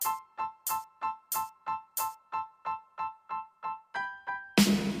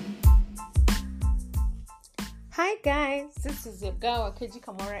Hi guys, this is your girl Wakeji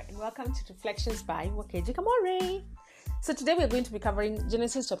Kamore and welcome to Reflections by Wakeji Kamore. So today we're going to be covering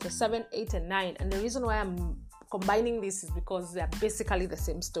Genesis chapter 7, 8 and 9, and the reason why I'm combining this is because they're basically the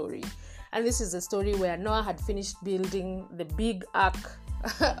same story. And this is a story where Noah had finished building the big ark,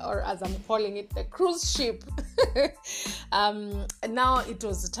 or as I'm calling it, the cruise ship. And now it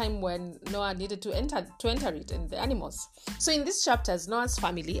was the time when Noah needed to enter it and the animals. So in these chapters, Noah's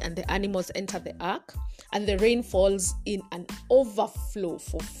family and the animals enter the ark, and the rain falls in an overflow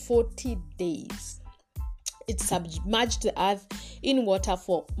for 40 days. It submerged the earth in water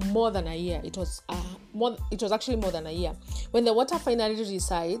for more than a year. It was actually more than a year. When the water finally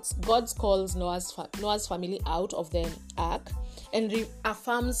resides, God calls Noah's family out of the ark and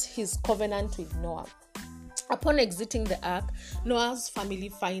reaffirms his covenant with Noah. Upon exiting the ark, Noah's family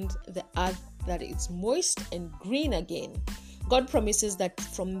find the earth that it's moist and green again. God promises that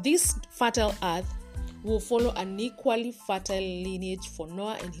from this fertile earth will follow an equally fertile lineage for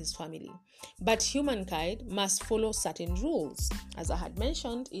Noah and his family. But humankind must follow certain rules. As I had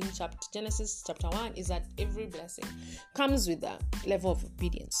mentioned in Genesis chapter 1, is that every blessing comes with a level of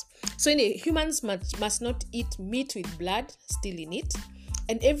obedience. So humans must not eat meat with blood still in it,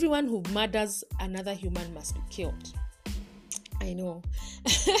 and everyone who murders another human must be killed. I know.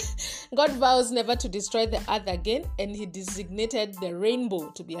 God vows never to destroy the earth again, and he designated the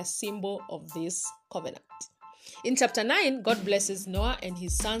rainbow to be a symbol of this covenant. In chapter 9, God blesses Noah and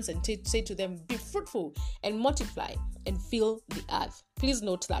his sons and say to them, "Be fruitful and multiply and fill the earth." Please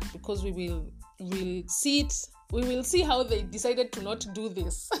note that, because we will see how they decided to not do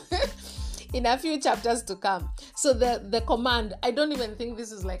this in a few chapters to come. So the command, I don't even think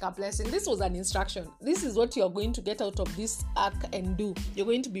this is like a blessing. This was an instruction. This is what you're going to get out of this ark and do. You're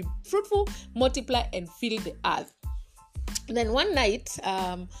going to be fruitful, multiply, and fill the earth. And then one night,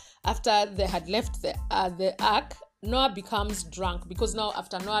 after they had left the ark, Noah becomes drunk, because now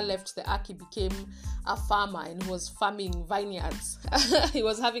after Noah left the ark, he became a farmer and was farming vineyards. He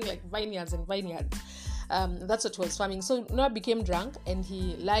was having like vineyards and vineyards. That's what he was farming. So Noah became drunk and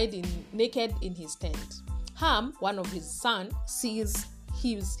he lied naked in his tent. Ham, one of his sons, sees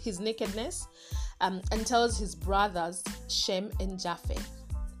his nakedness and tells his brothers Shem and Japheth.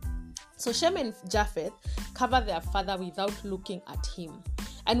 So Shem and Japheth cover their father without looking at him.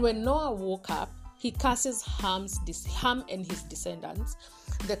 And when Noah woke up, he curses Ham and his descendants,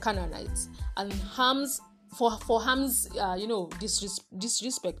 the Canaanites, and Ham's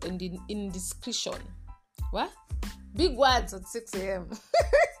disrespect and indiscretion. What? Big words at 6 a.m.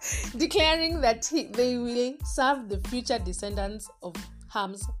 Declaring that they will serve the future descendants of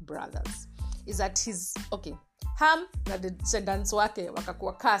Ham's brothers. Is that Ham na the descendants wake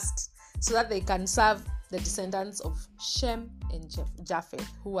wakakuwa cast so that they can serve the descendants of Shem and Japheth,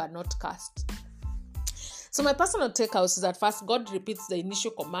 who are not cast. So my personal takeout is that first, God repeats the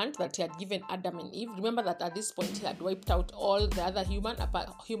initial command that he had given Adam and Eve. Remember that at this point he had wiped out all the other humans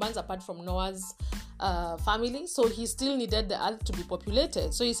apart from Noah's family. So he still needed the earth to be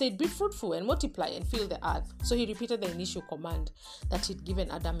populated. So he said, "Be fruitful and multiply and fill the earth." So he repeated the initial command that he'd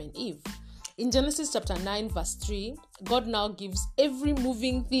given Adam and Eve. In Genesis chapter 9 verse 3, God now gives every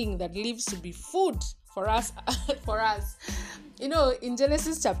moving thing that lives to be food for us. In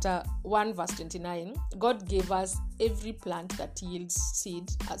Genesis chapter 1 verse 29, God gave us every plant that yields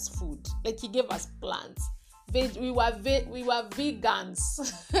seed as food. Like he gave us plants. We were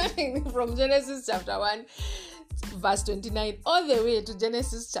vegans from Genesis chapter 1 verse 29 all the way to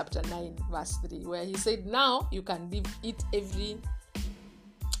Genesis chapter 9 verse 3, where he said, now you can eat every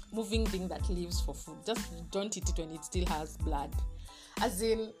moving thing that lives for food. Just don't eat it when it still has blood. As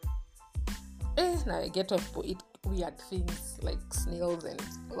in, now I get off to eat weird things like snails and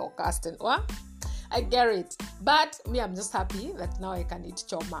locusts and what? I get it. But me, I'm just happy that now I can eat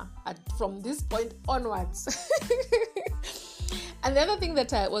choma from this point onwards. And the other thing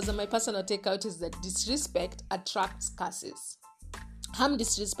that was my personal takeout is that disrespect attracts curses. Ham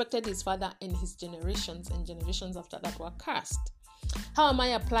disrespected his father and his generations, and generations after that were cursed. How am I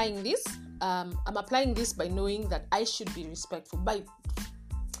applying this? I'm applying this by knowing that I should be respectful, by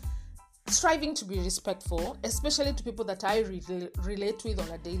striving to be respectful, especially to people that I relate with on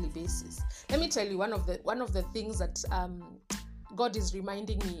a daily basis. Let me tell you, one of the things that God is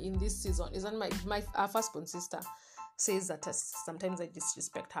reminding me in this season is that my firstborn sister says that sometimes I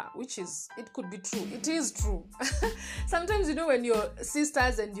disrespect her, which could be true. It is true. Sometimes, when you're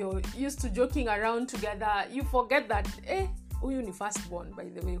sisters and you're used to joking around together, you forget that, huyu ni firstborn, by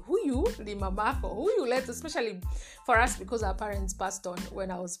the way. Huyu ni mamako. Huyu, especially for us, because our parents passed on when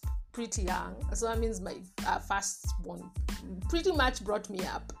I was pretty young. So that means my firstborn pretty much brought me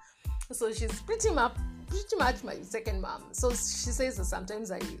up. So she's pretty much pretty much my second mom. So she says that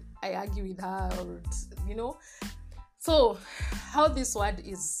sometimes I argue with her, or So how this word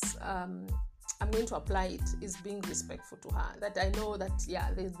is, I'm going to apply it, is being respectful to her. That I know that,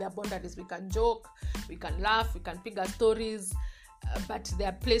 there are boundaries. We can joke, we can laugh, we can pick our stories, but there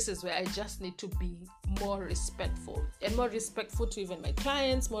are places where I just need to be more respectful, and more respectful to even my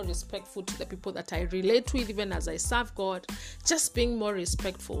clients, more respectful to the people that I relate with, even as I serve God, just being more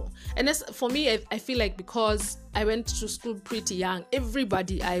respectful. And as for me, I feel like because I went to school pretty young,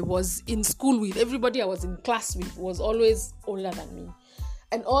 everybody I was in school with, everybody I was in class with was always older than me.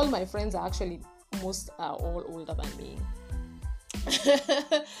 And all my friends are actually, most are all older than me.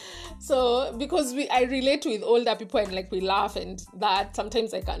 So because I relate with older people, and like we laugh, and that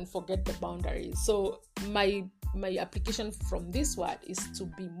sometimes I can forget the boundaries. So my application from this word is to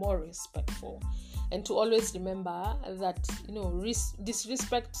be more respectful, and to always remember that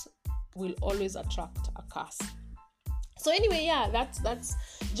disrespect will always attract a curse. So anyway, that's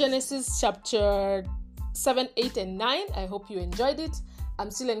Genesis chapter 7, 8, and 9. I hope you enjoyed it. I'm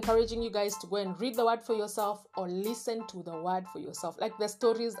still encouraging you guys to go and read the word for yourself, or listen to the word for yourself. Like, the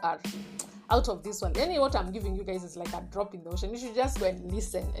stories are out of this one. Anyway, what I'm giving you guys is like a drop in the ocean. You should just go and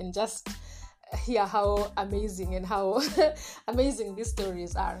listen and just hear how amazing and how amazing these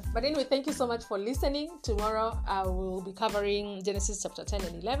stories are. But anyway, thank you so much for listening. Tomorrow I will be covering Genesis chapter 10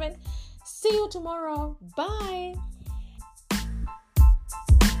 and 11. See you tomorrow. Bye.